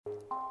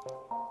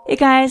Hey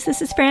guys,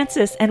 this is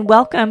Frances, and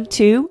welcome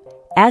to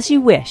As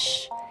You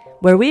Wish,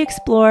 where we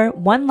explore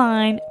one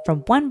line from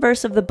one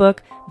verse of the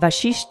book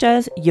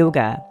Vasishta's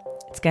Yoga.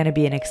 It's going to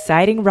be an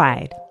exciting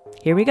ride.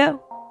 Here we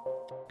go.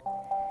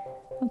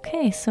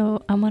 Okay,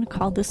 so I'm going to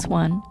call this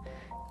one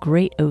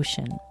Great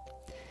Ocean.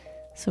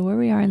 So where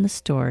we are in the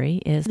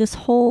story is this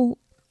whole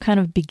kind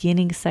of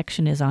beginning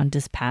section is on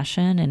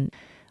dispassion and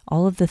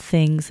all of the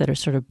things that are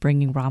sort of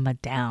bringing Rama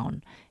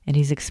down. And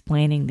he's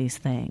explaining these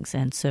things.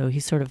 And so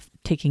he's sort of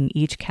taking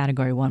each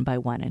category one by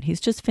one. And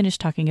he's just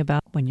finished talking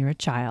about when you're a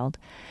child.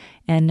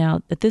 And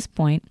now at this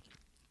point,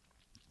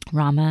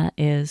 Rama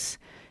is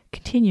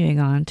continuing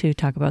on to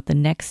talk about the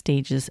next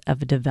stages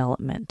of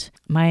development.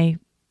 My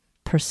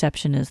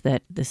perception is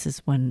that this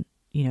is when,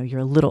 you're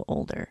a little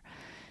older.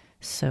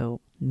 So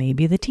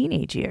maybe the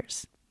teenage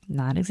years.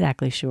 Not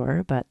exactly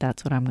sure, but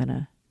that's what I'm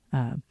going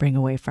to bring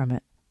away from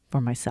it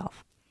for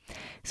myself.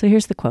 So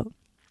here's the quote.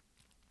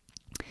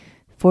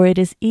 For it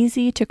is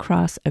easy to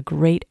cross a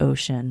great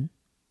ocean,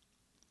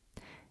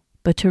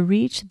 but to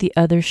reach the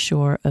other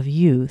shore of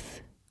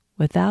youth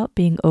without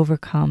being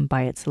overcome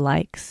by its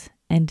likes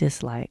and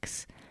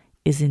dislikes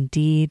is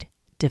indeed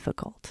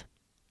difficult.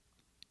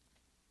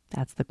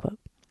 That's the quote.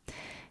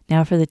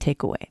 Now for the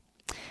takeaway.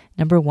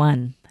 Number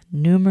 1,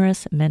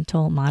 numerous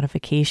mental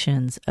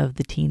modifications of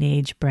the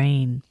teenage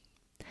brain.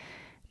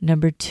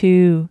 Number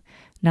 2,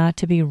 not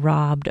to be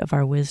robbed of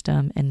our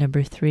wisdom. And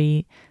number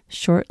 3,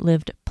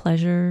 short-lived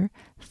pleasure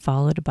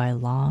followed by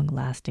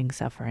long-lasting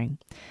suffering.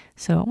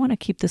 So I want to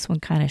keep this one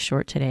kind of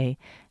short today.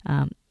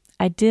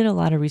 I did a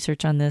lot of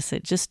research on this.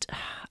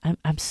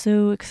 I'm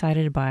so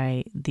excited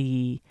by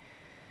the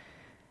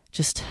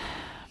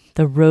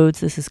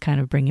roads this is kind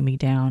of bringing me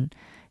down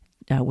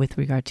with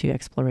regard to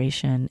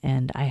exploration.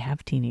 And I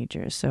have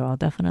teenagers, so I'll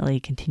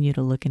definitely continue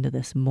to look into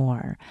this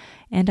more.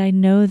 And I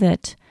know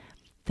that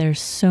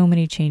there's so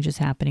many changes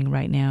happening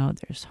right now.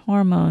 There's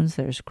hormones,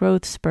 there's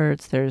growth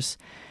spurts, there's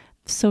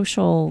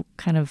social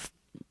kind of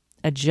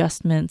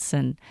adjustments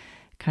and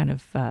kind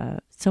of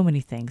so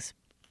many things.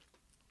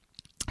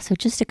 So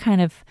just to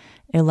kind of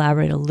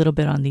elaborate a little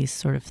bit on these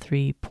sort of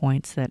 3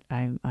 points that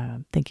I'm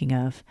thinking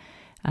of.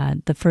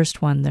 The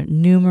first one, the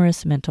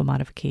numerous mental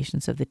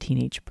modifications of the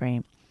teenage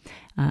brain.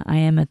 I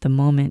am at the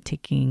moment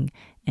taking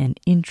an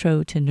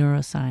intro to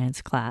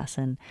neuroscience class,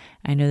 and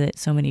I know that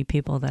so many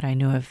people that I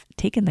know have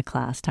taken the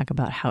class talk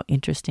about how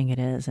interesting it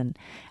is, and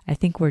I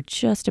think we're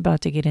just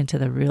about to get into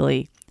the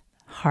really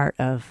heart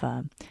of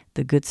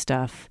the good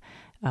stuff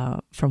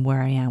from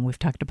where I am. We've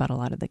talked about a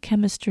lot of the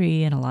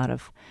chemistry and a lot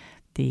of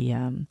the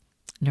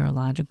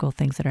neurological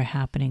things that are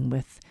happening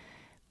with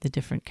the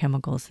different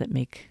chemicals that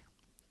make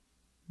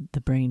the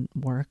brain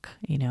work,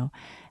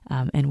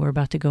 and we're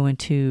about to go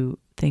into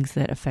things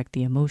that affect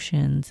the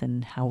emotions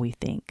and how we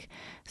think.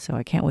 So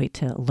I can't wait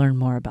to learn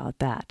more about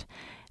that.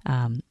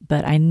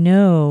 But I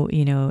know,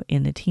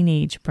 in the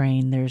teenage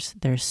brain,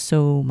 there's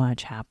so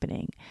much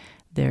happening.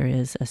 There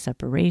is a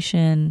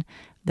separation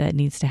that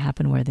needs to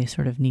happen where they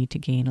sort of need to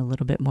gain a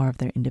little bit more of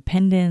their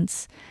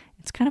independence.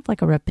 It's kind of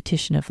like a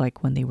repetition of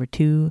like when they were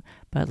 2,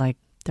 but like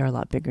they're a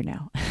lot bigger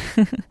now.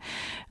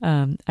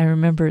 I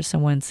remember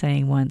someone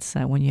saying once,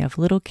 when you have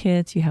little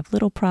kids, you have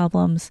little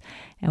problems,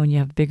 and when you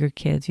have bigger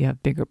kids, you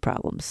have bigger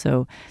problems.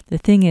 So the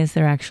thing is,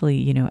 they're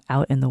actually,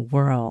 out in the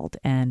world,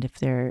 and if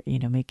they're,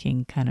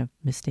 making kind of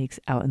mistakes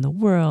out in the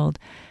world,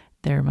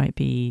 there might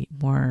be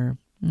more,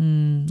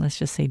 let's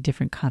just say,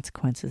 different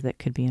consequences that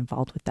could be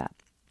involved with that.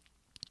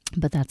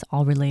 But that's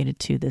all related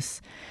to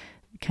this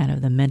kind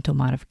of the mental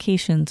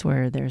modifications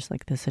where there's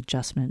like this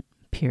adjustment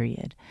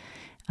period.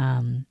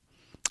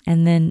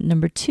 And then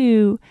number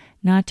 2,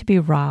 not to be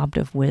robbed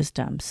of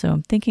wisdom. So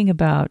I'm thinking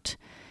about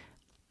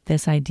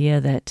this idea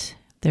that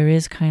there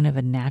is kind of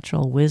a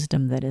natural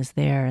wisdom that is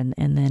there. And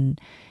then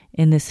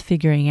in this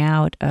figuring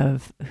out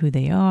of who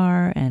they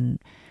are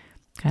and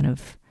kind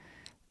of,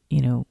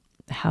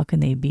 how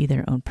can they be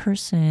their own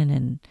person?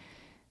 And,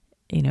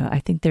 I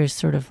think there's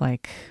sort of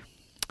like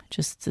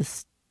just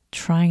this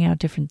trying out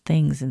different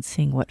things and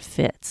seeing what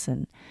fits.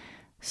 And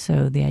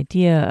so the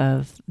idea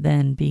of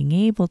then being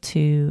able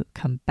to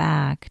come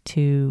back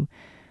to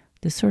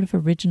this sort of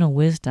original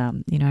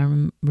wisdom,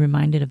 I'm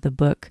reminded of the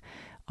book,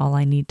 All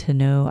I Need to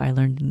Know I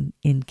Learned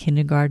in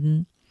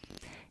Kindergarten,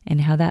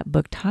 and how that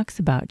book talks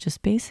about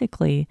just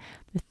basically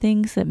the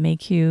things that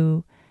make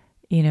you,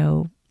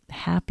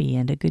 happy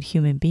and a good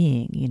human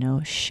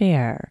being,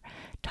 share,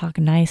 talk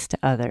nice to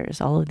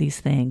others, all of these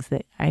things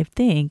that I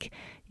think,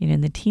 in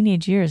the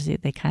teenage years,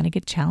 they kind of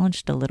get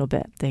challenged a little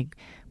bit. They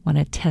want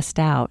to test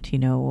out,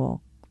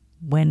 well,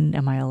 when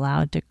am I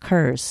allowed to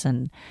curse?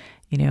 And,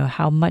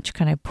 how much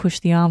can I push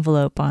the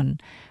envelope on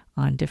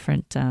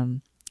different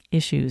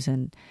issues?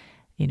 And,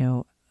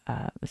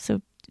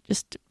 so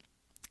just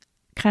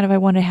kind of I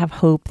want to have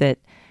hope that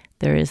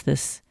there is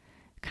this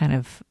kind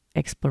of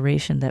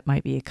exploration that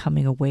might be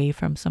coming away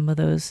from some of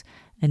those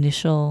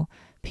initial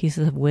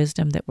pieces of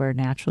wisdom that we're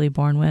naturally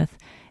born with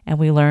and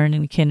we learn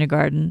in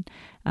kindergarten,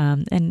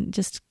 and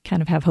just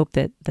kind of have hope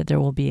that there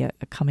will be a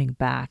coming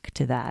back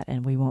to that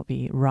and we won't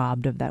be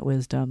robbed of that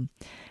wisdom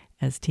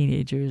as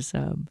teenagers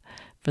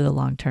for the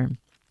long term.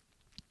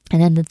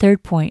 And then the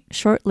third point,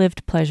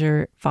 short-lived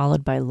pleasure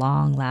followed by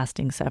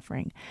long-lasting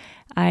suffering.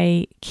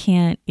 I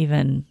can't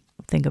even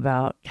think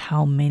about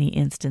how many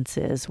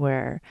instances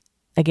where,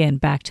 again,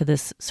 back to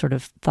this sort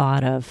of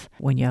thought of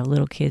when you have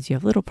little kids, you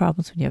have little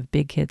problems. When you have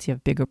big kids, you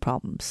have bigger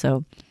problems.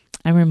 So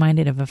I'm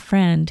reminded of a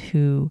friend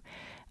who,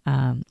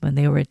 when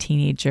they were a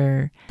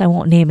teenager, I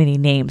won't name any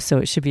names, so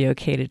it should be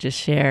okay to just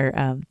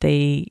share.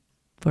 They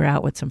were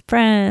out with some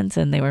friends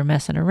and they were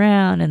messing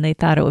around, and they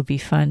thought it would be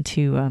fun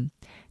to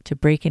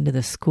break into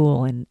the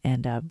school and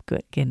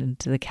get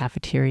into the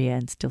cafeteria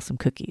and steal some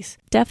cookies.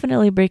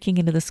 Definitely breaking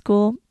into the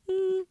school,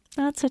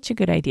 not such a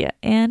good idea.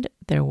 And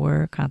there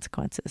were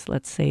consequences.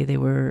 Let's say they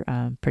were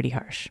pretty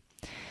harsh.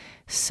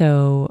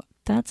 So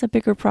that's a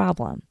bigger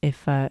problem.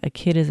 If a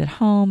kid is at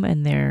home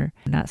and they're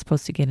not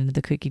supposed to get into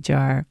the cookie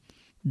jar,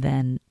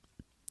 then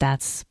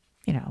that's,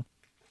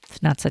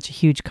 it's not such a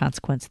huge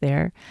consequence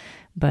there.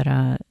 But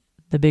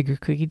the bigger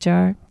cookie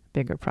jar,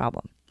 bigger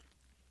problem.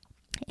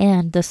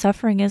 And the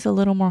suffering is a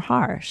little more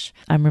harsh.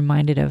 I'm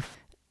reminded of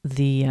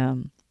the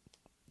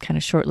kind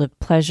of short-lived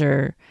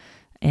pleasure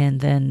and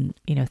then,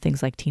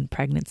 things like teen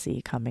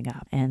pregnancy coming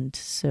up. And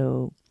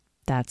so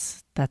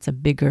that's a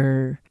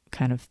bigger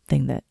kind of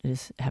thing that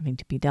is having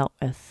to be dealt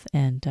with.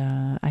 And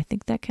I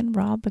think that can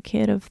rob a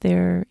kid of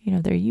their,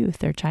 their youth,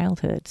 their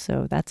childhood.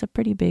 So that's a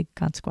pretty big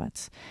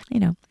consequence,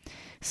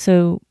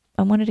 So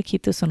I wanted to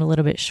keep this one a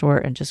little bit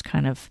short and just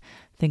kind of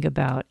think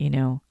about,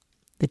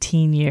 the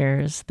teen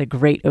years, the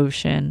great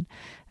ocean.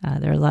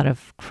 There are a lot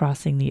of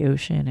crossing the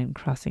ocean and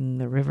crossing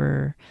the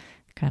river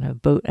kind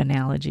of boat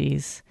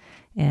analogies.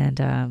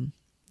 And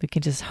we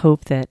can just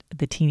hope that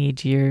the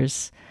teenage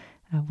years,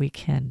 we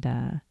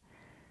can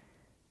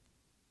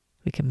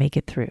make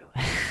it through.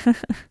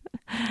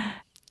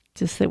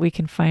 Just that we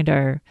can find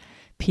our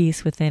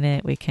peace within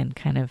it. We can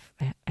kind of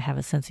have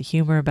a sense of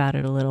humor about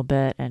it a little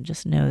bit and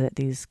just know that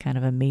these kind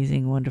of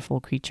amazing,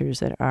 wonderful creatures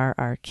that are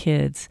our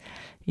kids,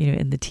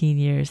 in the teen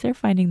years, they're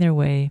finding their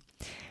way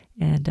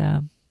and,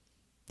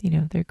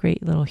 they're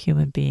great little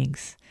human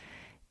beings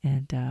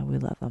and we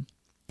love them.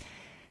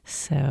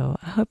 So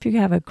I hope you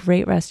have a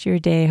great rest of your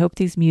day. I hope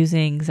these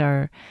musings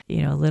are,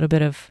 a little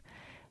bit of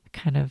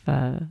kind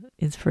of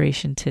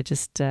inspiration to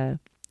just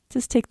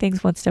take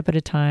things one step at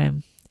a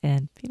time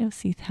and,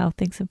 see how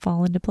things have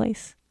fallen into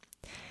place.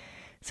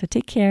 So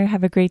take care,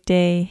 have a great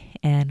day,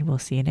 and we'll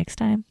see you next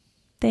time.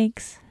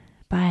 Thanks.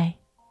 Bye.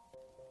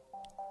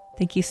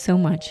 Thank you so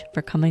much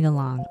for coming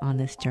along on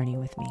this journey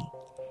with me.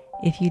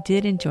 If you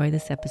did enjoy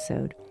this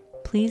episode,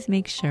 please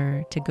make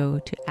sure to go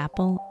to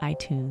Apple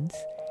iTunes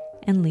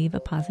and leave a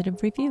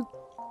positive review.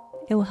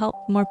 It will help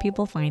more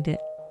people find it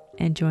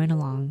and join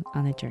along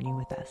on the journey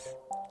with us.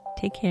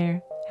 Take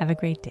care, have a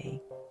great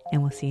day,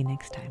 and we'll see you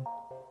next time.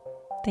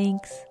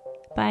 Thanks.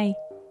 Bye.